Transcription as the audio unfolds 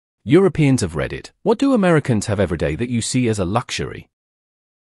Europeans have read it. What do Americans have every day that you see as a luxury?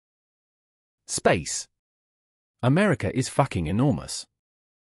 Space. America is fucking enormous.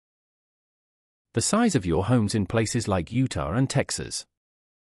 The size of your homes in places like Utah and Texas.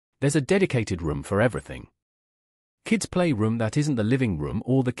 There's a dedicated room for everything. Kids' playroom that isn't the living room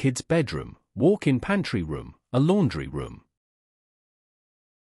or the kids' bedroom, walk-in pantry room, a laundry room.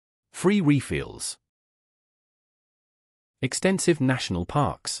 Free refills. Extensive national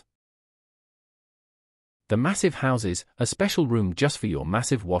parks. The massive houses, a special room just for your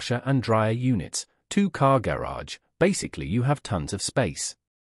massive washer and dryer units, 2-car garage, basically you have tons of space.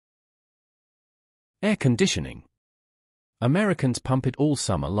 Air conditioning. Americans pump it all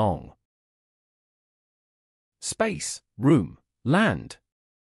summer long. Space, room, land.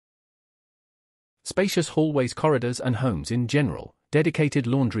 Spacious hallways, corridors and homes in general, dedicated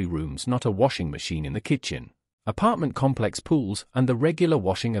laundry rooms, not a washing machine in the kitchen. Apartment complex pools and the regular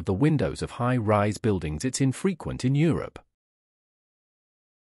washing of the windows of high-rise buildings. It's infrequent in Europe.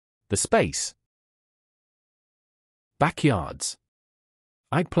 The space. Backyards.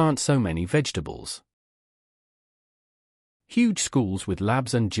 I'd plant so many vegetables. Huge schools with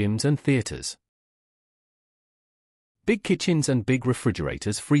labs and gyms and theaters. Big kitchens and big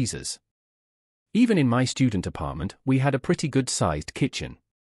refrigerators, freezers. Even in my student apartment, we had a pretty good-sized kitchen.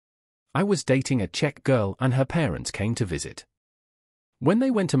 I was dating a Czech girl and her parents came to visit. When they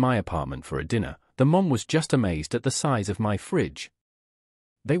went to my apartment for a dinner, the mom was just amazed at the size of my fridge.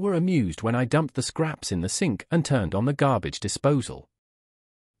 They were amused when I dumped the scraps in the sink and turned on the garbage disposal.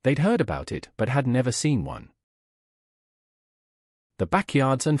 They'd heard about it but had never seen one. The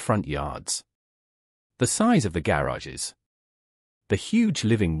backyards and front yards. The size of the garages. The huge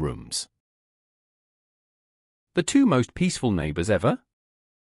living rooms. The 2 most peaceful neighbors ever?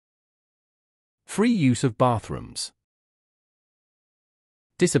 Free use of bathrooms.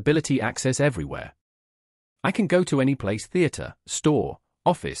 Disability access everywhere. I can go to any place, theater, store,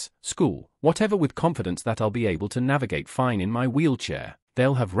 office, school, whatever, with confidence that I'll be able to navigate fine in my wheelchair.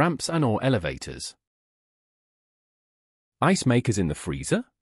 They'll have ramps and or elevators. Ice makers in the freezer?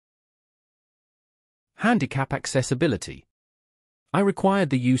 Handicap accessibility. I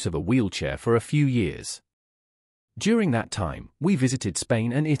required the use of a wheelchair for a few years. During that time, we visited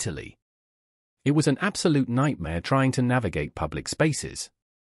Spain and Italy. It was an absolute nightmare trying to navigate public spaces.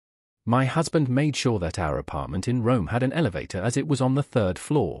 My husband made sure that our apartment in Rome had an elevator as it was on the 3rd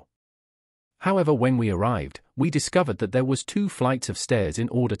floor. However, when we arrived, we discovered that there was 2 flights of stairs in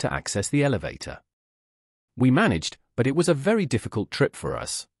order to access the elevator. We managed, but it was a very difficult trip for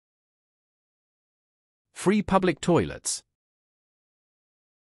us. Free public toilets.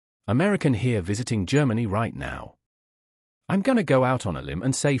 American here visiting Germany right now. I'm gonna go out on a limb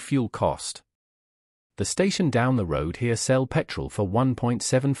and say fuel cost. The station down the road here sell petrol for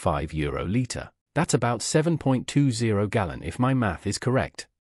 €1.75 litre. That's about 7.20 gallon if my math is correct.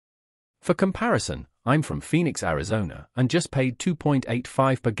 For comparison, I'm from Phoenix, Arizona, and just paid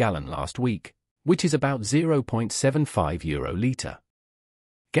 €2.85 per gallon last week, which is about €0.75 litre.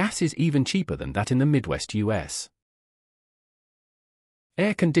 Gas is even cheaper than that in the Midwest US.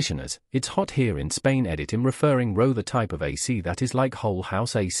 Air conditioners. It's hot here in Spain. I'm referring to the type of AC that is like whole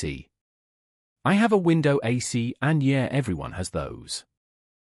house AC. I have a window AC and yeah, everyone has those.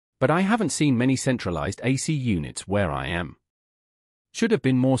 But I haven't seen many centralized AC units where I am. Should have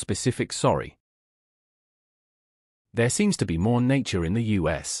been more specific, sorry. There seems to be more nature in the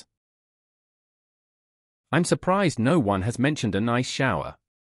US. I'm surprised no one has mentioned a nice shower.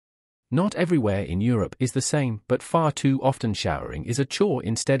 Not everywhere in Europe is the same, but far too often showering is a chore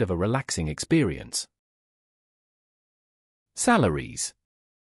instead of a relaxing experience. Salaries.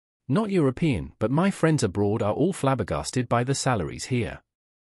 Not European, but my friends abroad are all flabbergasted by the salaries here.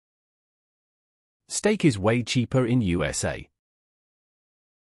 Steak is way cheaper in USA.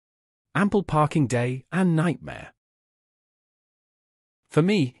 Ample parking day and nightmare. For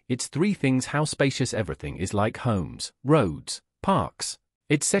me, it's 3 things: how spacious everything is, like homes, roads, parks,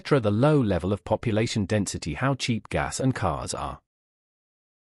 etc. The low level of population density, how cheap gas and cars are.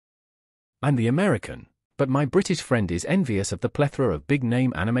 I'm the American, but my British friend is envious of the plethora of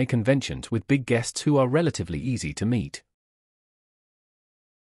big-name anime conventions with big guests who are relatively easy to meet.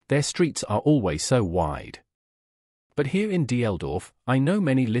 Their streets are always so wide. But here in Dieldorf, I know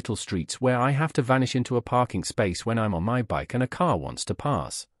many little streets where I have to vanish into a parking space when I'm on my bike and a car wants to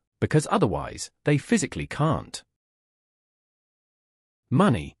pass, because otherwise, they physically can't.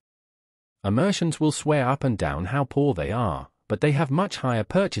 Money. Americans will swear up and down how poor they are, but they have much higher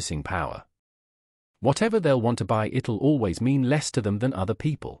purchasing power. Whatever they'll want to buy, it'll always mean less to them than other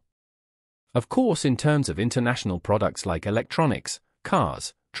people. Of course, in terms of international products like electronics,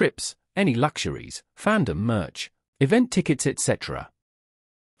 cars, trips, any luxuries, fandom merch, event tickets, etc.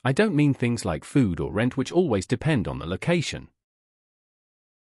 I don't mean things like food or rent, which always depend on the location.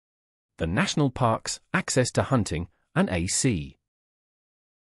 The national parks, access to hunting, and AC.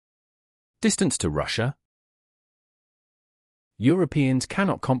 Distance to Russia. Europeans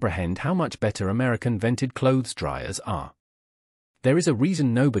cannot comprehend how much better American vented clothes dryers are. There is a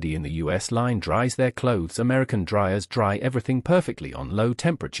reason nobody in the US line dries their clothes. American dryers dry everything perfectly on low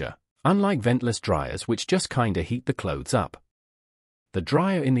temperature, unlike ventless dryers which just kinda heat the clothes up. The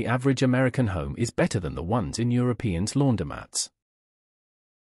dryer in the average American home is better than the ones in Europeans' laundromats.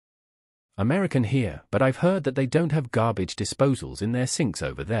 American here, but I've heard that they don't have garbage disposals in their sinks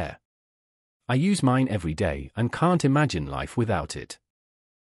over there. I use mine every day and can't imagine life without it.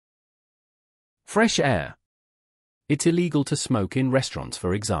 Fresh air. It's illegal to smoke in restaurants,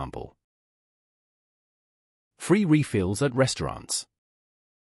 for example. Free refills at restaurants.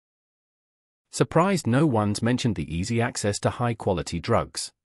 Surprised no one's mentioned the easy access to high-quality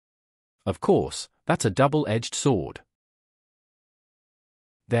drugs. Of course, that's a double-edged sword.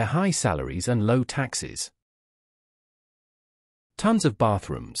 Their high salaries and low taxes. Tons of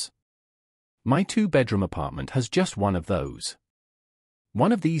bathrooms. My 2-bedroom apartment has just one of those.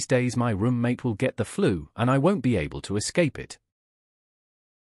 One of these days my roommate will get the flu and I won't be able to escape it.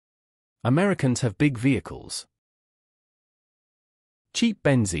 Americans have big vehicles. Cheap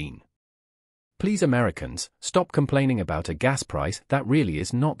benzene. Please Americans, stop complaining about a gas price that really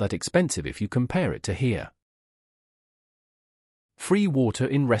is not that expensive if you compare it to here. Free water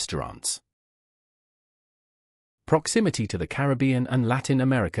in restaurants. Proximity to the Caribbean and Latin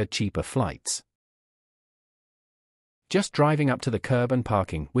America, cheaper flights. Just driving up to the curb and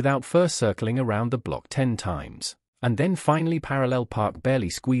parking without first circling around the block 10 times, and then finally parallel park, barely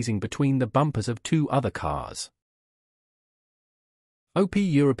squeezing between the bumpers of 2 other cars. OP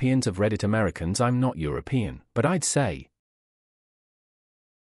Europeans of Reddit Americans, I'm not European, but I'd say.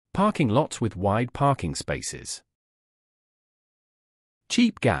 Parking lots with wide parking spaces.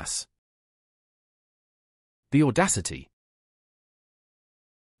 Cheap gas. The audacity.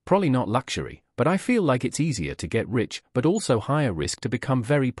 Probably not luxury, but I feel like it's easier to get rich, but also higher risk to become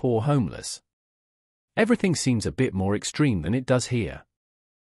very poor homeless. Everything seems a bit more extreme than it does here.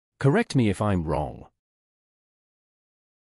 Correct me if I'm wrong.